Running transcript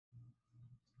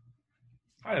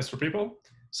Hi, Astro people.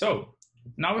 So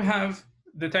now we have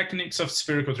the techniques of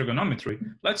spherical trigonometry.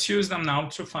 Let's use them now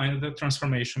to find the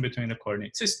transformation between the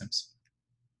coordinate systems.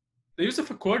 The use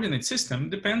of a coordinate system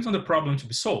depends on the problem to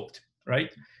be solved,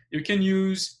 right? You can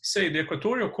use, say, the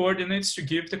equatorial coordinates to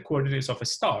give the coordinates of a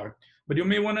star, but you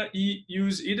may want to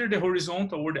use either the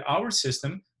horizontal or the hour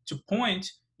system to point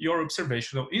your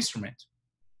observational instrument.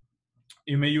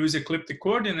 You may use ecliptic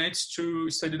coordinates to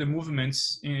study the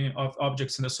movements of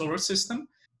objects in the solar system,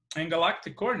 and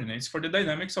galactic coordinates for the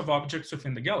dynamics of objects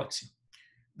within the galaxy.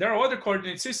 There are other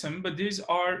coordinate systems, but these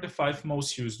are the 5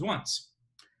 most used ones.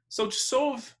 So to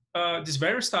solve these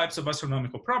various types of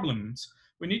astronomical problems,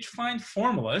 we need to find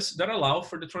formulas that allow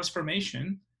for the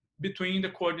transformation between the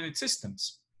coordinate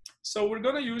systems. So we're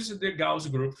going to use the Gauss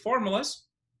group formulas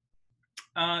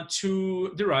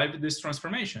to derive these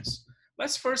transformations.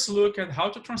 Let's first look at how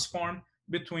to transform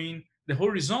between the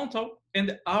horizontal and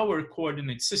the hour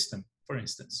coordinate system, for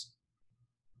instance.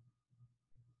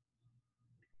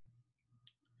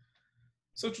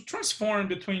 So to transform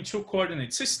between two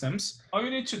coordinate systems, all you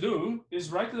need to do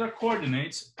is write the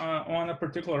coordinates on a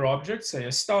particular object, say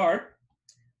a star,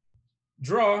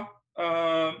 draw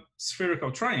a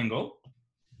spherical triangle,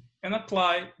 and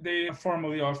apply the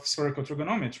formula of spherical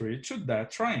trigonometry to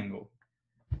that triangle.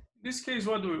 In this case,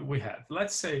 what do we have?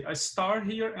 Let's say a star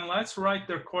here, and let's write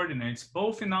their coordinates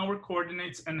both in hour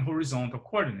coordinates and horizontal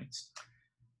coordinates.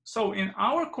 So in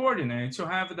our coordinates, you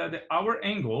have that the hour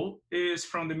angle is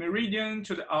from the meridian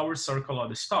to the hour circle of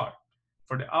the star.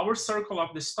 For the hour circle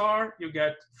of the star, you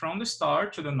get from the star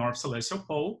to the north celestial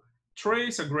pole,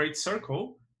 trace a great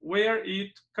circle where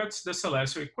it cuts the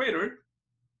celestial equator.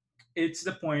 It's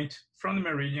the point from the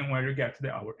meridian where you get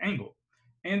the hour angle,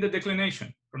 and the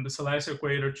declination from the celestial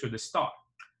equator to the star.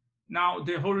 Now,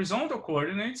 the horizontal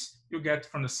coordinates you get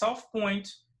from the south point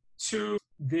to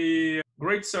the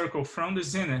great circle from the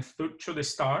zenith to the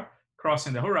star,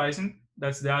 crossing the horizon,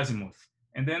 that's the azimuth.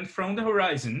 And then from the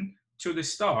horizon to the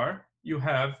star, you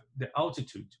have the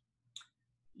altitude.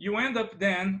 You end up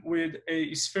then with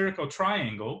a spherical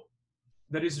triangle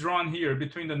that is drawn here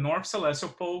between the north celestial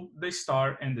pole, the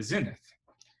star, and the zenith.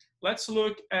 Let's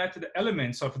look at the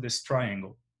elements of this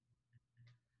triangle.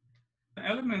 The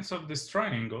elements of this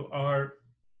triangle are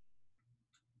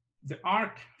the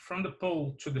arc from the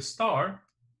pole to the star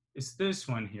is this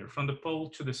one here, from the pole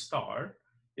to the star.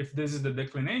 If this is the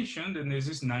declination, then this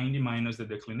is 90 minus the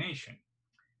declination.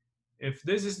 If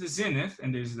this is the zenith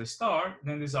and this is the star,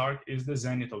 then this arc is the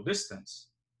zenithal distance,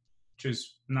 which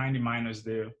is 90 minus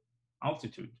the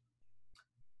altitude.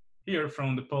 Here,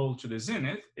 from the pole to the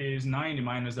zenith is 90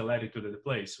 minus the latitude of the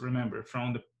place. Remember,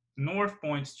 from the north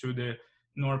point to the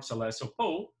north celestial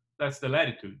pole, that's the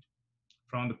latitude.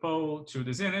 From the pole to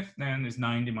the zenith, then is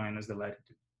 90 minus the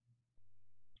latitude.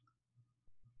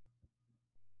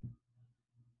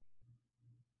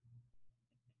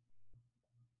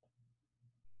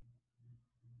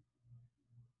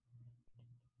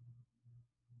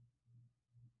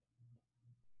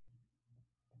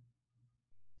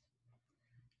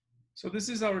 So this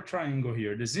is our triangle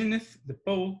here, the zenith, the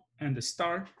pole, and the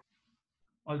star.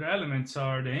 Other elements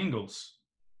are the angles.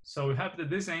 So we have that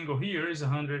this angle here is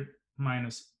 100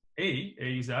 minus A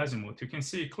is the azimuth. You can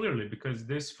see it clearly because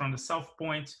this from the south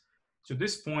point to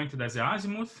this point, that's the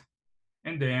azimuth.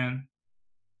 And then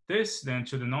this then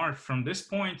to the north, from this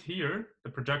point here,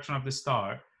 the projection of the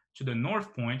star, to the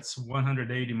north point, it's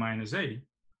 180 minus A.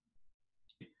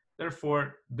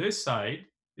 Therefore, this side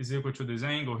is equal to this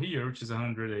angle here, which is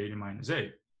 180 minus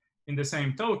A. In the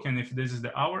same token, if this is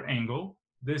the hour angle,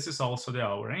 this is also the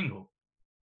hour angle.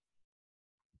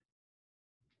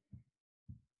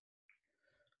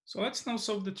 So let's now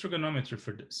solve the trigonometry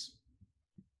for this.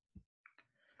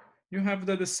 You have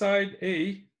that the side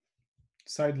A,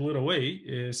 side little a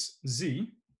is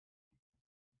Z.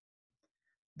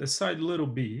 The side little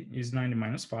b is 90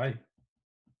 minus phi.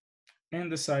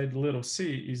 And the side little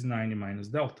c is 90 minus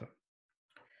delta.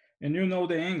 And you know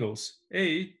the angles.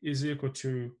 A is equal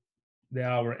to the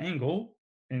hour angle,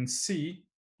 and C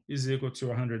is equal to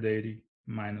 180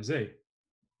 minus A.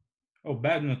 Oh,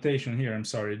 bad notation here, I'm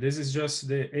sorry. This is just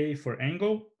the A for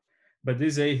angle, but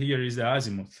this A here is the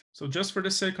azimuth. So just for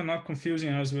the sake of not confusing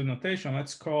us with notation,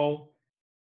 let's call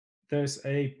this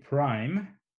A prime,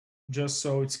 just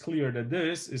so it's clear that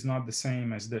this is not the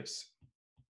same as this.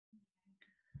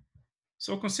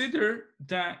 So consider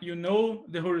that you know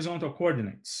the horizontal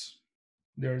coordinates.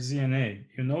 They're Z and A.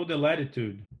 You know the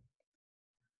latitude.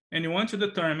 And you want to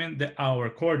determine the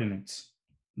hour coordinates,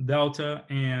 delta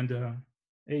and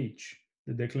H,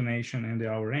 the declination and the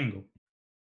hour angle.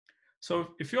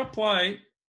 So if you apply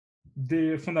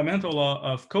the fundamental law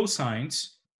of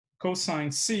cosines,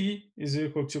 cosine C is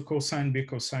equal to cosine B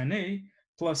cosine A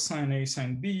plus sine A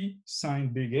sine B sine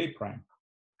big A prime.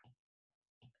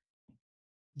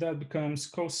 That becomes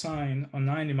cosine of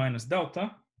 90 minus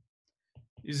delta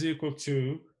is equal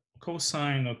to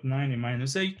cosine of 90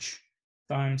 minus h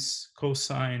times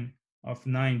cosine of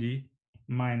 90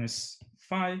 minus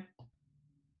phi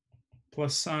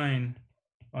plus sine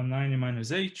of 90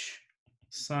 minus h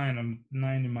sine of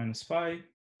 90 minus phi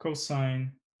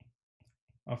cosine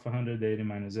of 180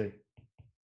 minus a.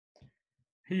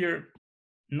 Here,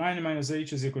 90 minus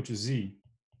h is equal to z.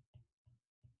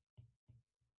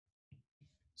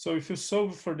 So if you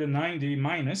solve for the 90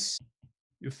 minus,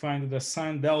 you find that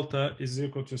sine delta is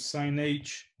equal to sine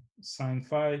h sine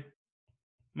phi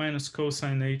minus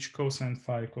cosine h cosine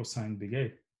phi cosine big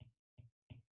A.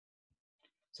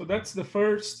 So that's the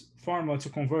first formula to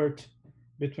convert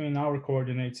between our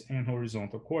coordinates and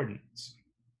horizontal coordinates.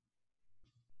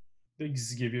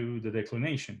 These give you the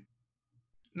declination.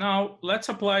 Now let's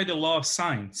apply the law of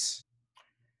sines.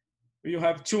 You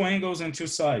have two angles and two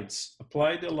sides.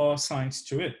 Apply the law of sines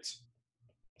to it.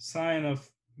 Sine of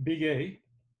big A,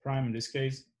 prime in this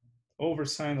case, over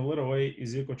sine of little a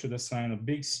is equal to the sine of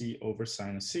big C over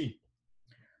sine of C.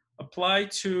 Apply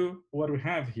to what we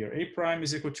have here. A prime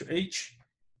is equal to h,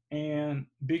 and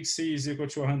big C is equal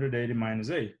to 180 minus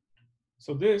a.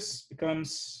 So this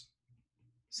becomes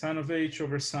sine of h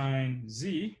over sine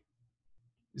z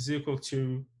is equal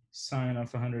to sine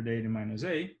of 180 minus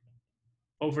a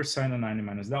over sine of 90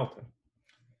 minus delta.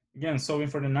 Again, solving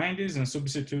for the 90s and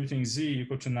substituting z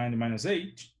equal to 90 minus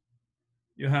h,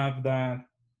 you have that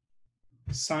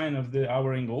sine of the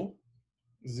hour angle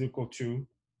is equal to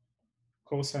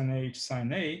cosine h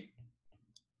sine a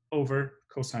over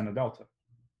cosine of delta.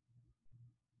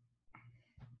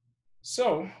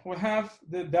 So we have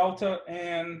the delta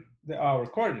and the hour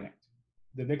coordinate,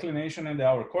 the declination and the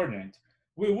hour coordinate.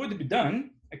 We would be done,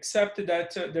 except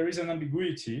that there is an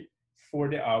ambiguity for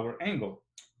the hour angle.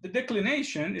 The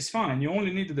declination is fine. You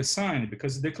only need the sine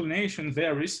because the declination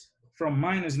varies from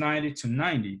minus 90 to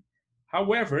 90.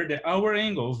 However, the hour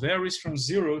angle varies from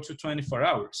 0 to 24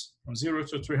 hours, from 0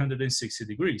 to 360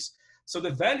 degrees. So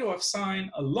the value of sine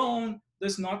alone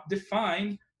does not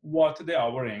define what the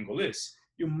hour angle is.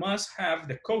 You must have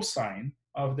the cosine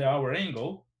of the hour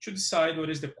angle to decide what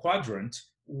is the quadrant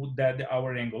that the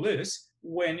hour angle is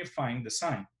when you find the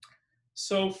sine.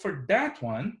 So for that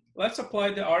one, let's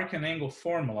apply the arc and angle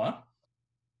formula.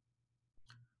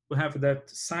 We have that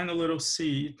sine of little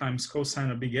c times cosine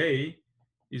of big A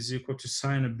is equal to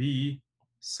sine of b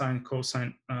sine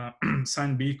cosine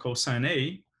sine b cosine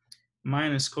A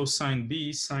minus cosine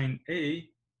b sine A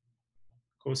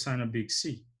cosine of big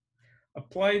C.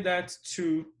 Apply that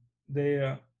to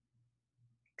the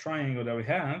triangle that we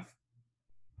have,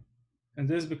 and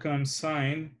this becomes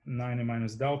sine 90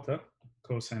 minus delta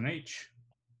cosine h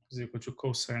is equal to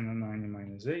cosine of 90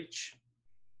 minus h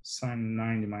sine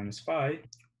 90 minus phi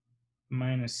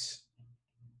minus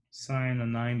sine of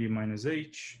 90 minus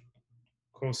h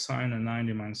cosine of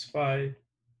 90 minus phi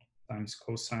times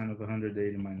cosine of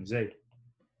 180 minus a.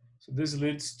 So this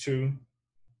leads to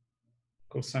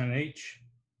cosine h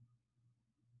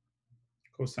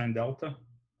cosine delta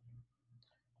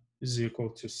is equal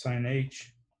to sine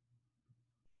h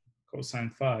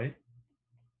cosine phi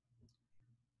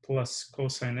plus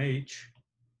cosine h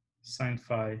sine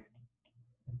phi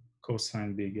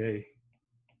cosine big A.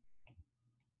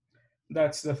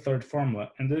 That's the third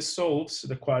formula, and this solves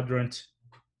the quadrant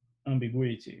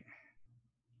ambiguity.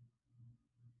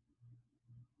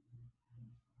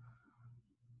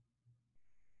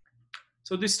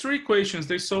 So these three equations,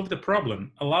 they solve the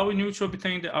problem, allowing you to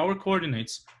obtain the hour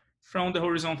coordinates from the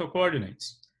horizontal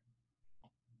coordinates.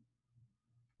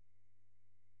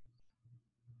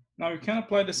 Now you can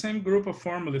apply the same group of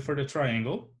formulae for the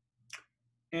triangle.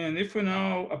 And if we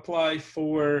now apply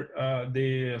for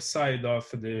the side of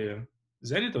the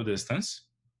zenithal distance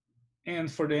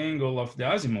and for the angle of the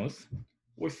azimuth,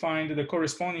 we find the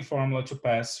corresponding formula to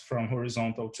pass from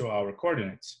horizontal to our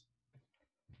coordinates.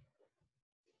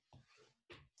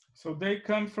 So they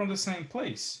come from the same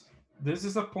place. This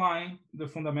is applying the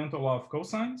fundamental law of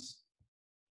cosines.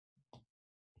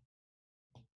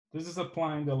 This is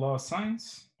applying the law of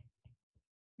sines.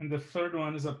 And the third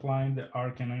one is applying the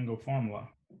arc and angle formula.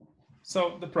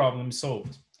 So the problem is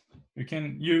solved. We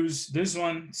can use these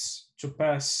ones to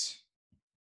pass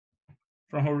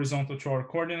from horizontal to our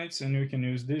coordinates, and we can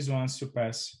use these ones to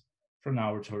pass from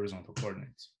our to horizontal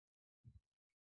coordinates.